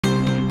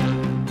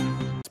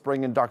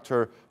bring in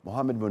Dr.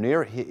 Muhammad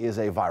Munir. He is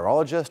a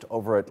virologist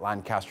over at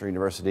Lancaster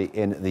University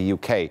in the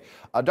UK.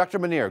 Dr.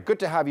 Munir, good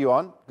to have you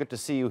on. Good to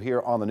see you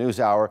here on the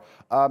NewsHour.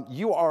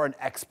 You are an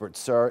expert,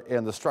 sir,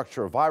 in the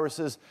structure of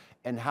viruses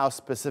and how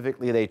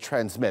specifically they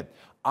transmit.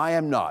 I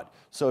am not.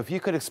 So if you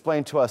could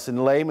explain to us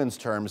in layman's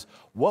terms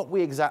what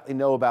we exactly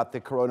know about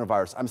the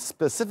coronavirus. I'm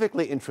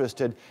specifically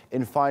interested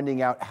in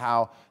finding out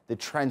how the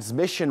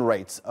transmission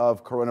rates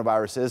of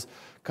coronaviruses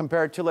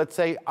compared to, let's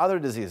say, other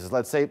diseases,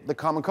 let's say the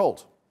common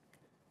cold.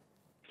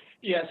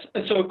 Yes,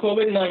 so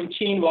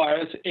COVID-19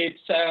 virus, it's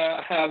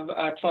have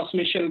a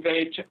transmission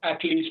rate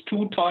at least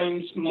 2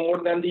 times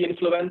more than the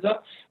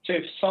influenza. So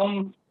if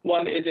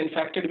someone is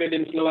infected with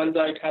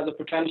influenza, it has a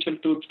potential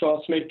to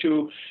transmit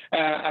to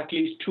at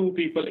least 2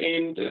 people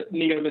in the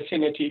near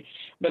vicinity.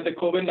 But the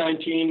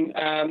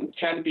COVID-19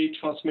 can be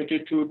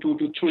transmitted to 2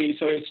 to 3,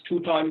 so it's 2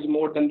 times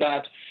more than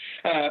that,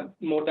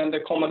 more than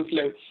the common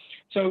flu.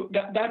 So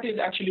that is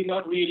actually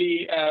not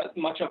really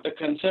much of the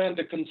concern.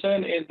 The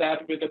concern is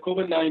that with the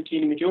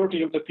COVID-19,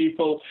 majority of the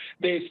people,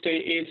 they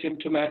stay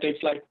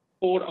asymptomatic, like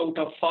 4 out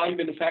of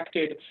 5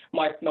 infected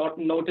might not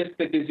notice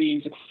the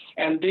disease.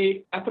 And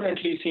they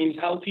apparently seem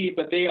healthy,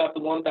 but they are the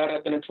ones that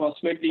are going to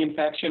transmit the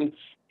infection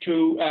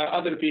to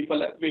other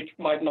people, which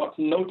might not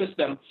notice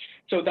them.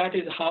 So that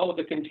is how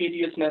the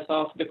contagiousness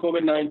of the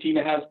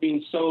COVID-19 has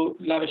been so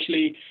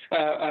lavishly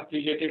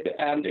appreciated,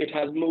 and it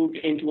has moved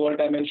into all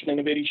dimension in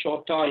a very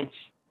short time.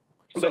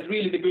 But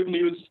really the good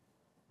news...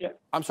 Yeah.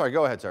 I'm sorry,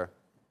 go ahead, sir.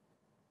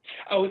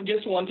 I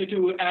just wanted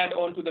to add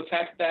on to the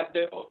fact that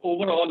the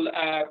overall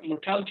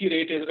mortality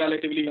rate is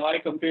relatively high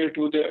compared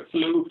to the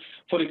flu.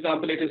 For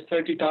example, it is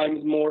 30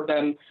 times more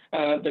than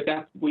the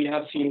death we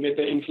have seen with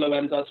the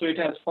influenza. So it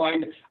has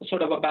found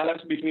sort of a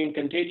balance between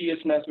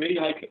contagiousness, very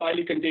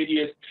highly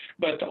contagious,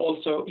 but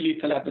also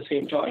lethal at the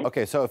same time.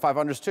 Okay, so if I've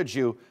understood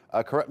you,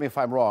 correct me if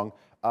I'm wrong,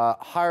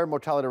 higher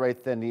mortality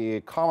rate than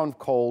the common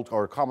cold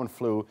or common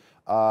flu,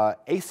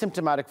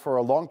 asymptomatic for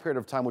a long period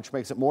of time, which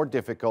makes it more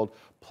difficult,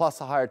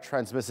 plus a higher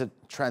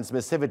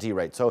transmissivity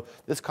rate. So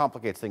this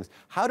complicates things.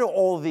 How do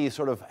all of these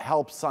sort of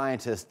help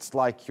scientists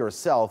like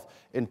yourself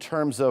in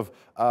terms of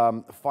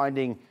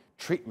finding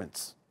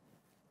treatments?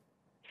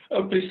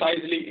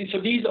 Precisely.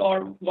 So these are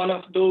one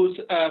of those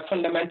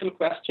fundamental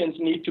questions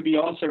need to be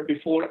answered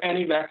before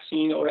any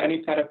vaccine or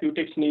any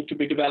therapeutics need to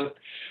be developed.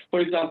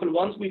 For example,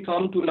 once we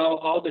come to know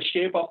how the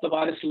shape of the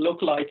virus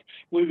look like,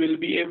 we will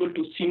be able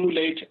to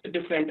simulate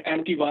different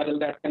antiviral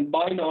that can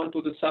bind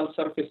onto the cell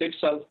surface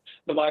itself,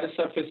 the virus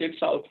surface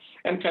itself,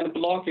 and can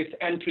block its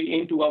entry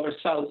into our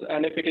cells.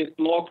 And if it is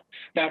blocked,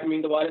 that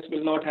means the virus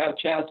will not have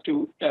chance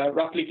to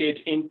replicate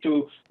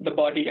into the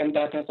body, and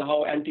that is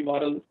how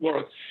antiviral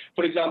works.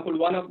 For example,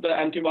 one of the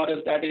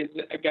antivirals that is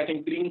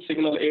getting green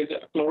signal is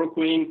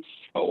chloroquine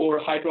or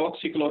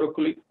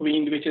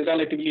hydroxychloroquine, which is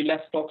relatively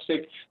less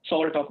toxic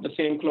salt of the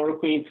same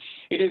chloroquine.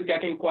 It is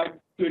getting quite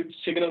good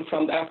signal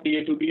from the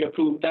FDA to be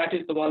approved. That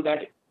is the one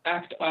that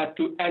act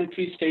to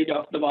entry stage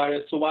of the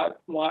virus. So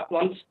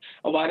once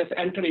a virus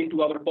enters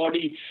into our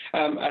body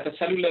at a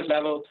cellular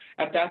level,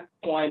 at that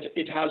point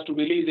it has to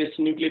release its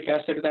nucleic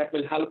acid that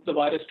will help the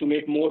virus to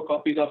make more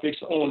copies of its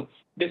own.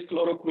 This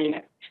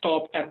chloroquine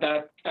stopped at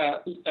that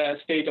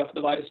stage of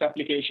the virus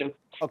replication.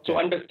 Okay. So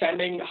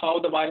understanding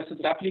how the viruses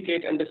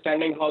replicate,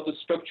 understanding how the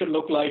structure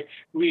look like,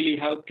 really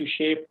help to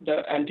shape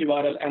the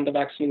antiviral and the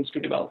vaccines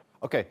to develop.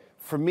 Okay,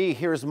 for me,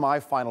 here's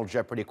my final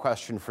Jeopardy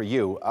question for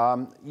you.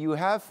 You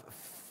have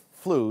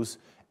flus,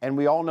 and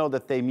we all know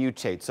that they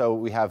mutate. So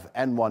we have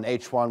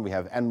N1H1, we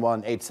have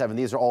N1H7.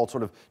 These are all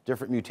sort of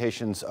different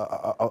mutations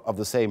of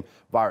the same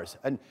virus.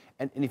 And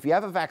if you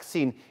have a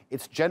vaccine,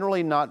 it's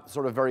generally not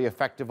sort of very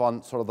effective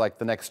on sort of like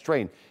the next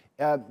strain.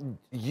 Do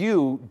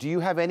you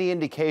have any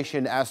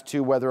indication as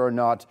to whether or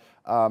not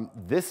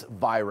this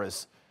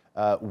virus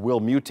will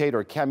mutate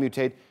or can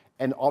mutate?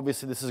 And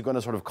obviously this is going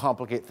to sort of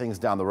complicate things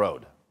down the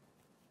road.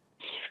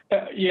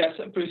 Yes,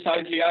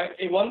 precisely.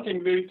 One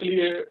thing very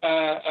clear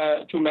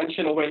to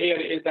mention over here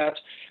is that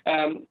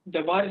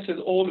the viruses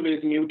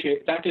always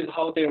mutate. That is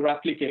how they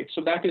replicate.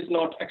 So that is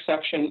not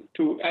exception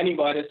to any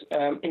virus,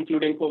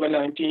 including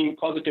COVID-19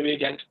 causative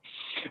agent.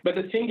 But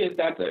the thing is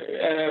that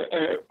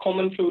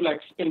common flu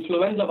like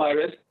influenza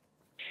virus,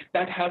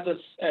 that has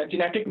a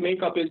genetic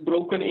makeup is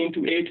broken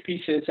into 8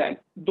 pieces, and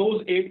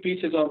those 8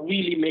 pieces are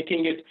really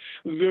making it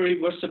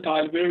very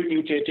versatile, very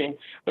mutating.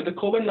 But the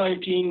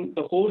COVID-19,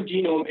 the whole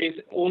genome is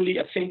only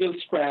a single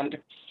strand.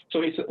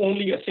 So it's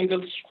only a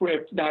single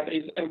script that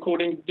is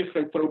encoding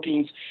different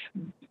proteins.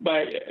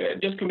 But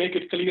just to make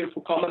it clear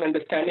for common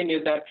understanding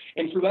is that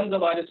influenza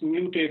virus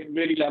mutate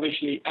very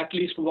lavishly. At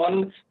least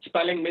one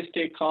spelling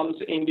mistake comes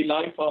in the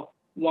life of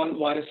one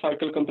virus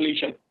cycle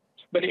completion.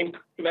 But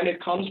when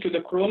it comes to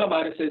the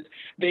coronaviruses,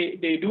 they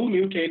do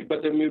mutate,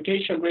 but the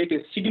mutation rate is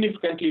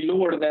significantly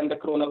lower than the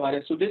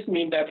coronavirus. So this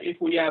means that if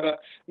we have a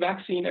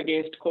vaccine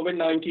against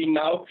COVID-19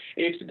 now,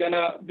 it's going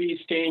to be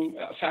staying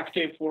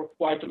effective for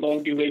quite a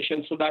long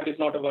duration. So that is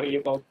not a worry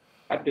about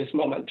at this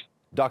moment.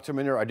 Dr.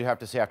 Munir, I do have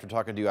to say, after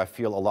talking to you, I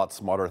feel a lot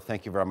smarter.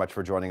 Thank you very much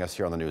for joining us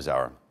here on the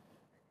NewsHour. All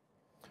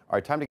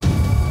right, time to...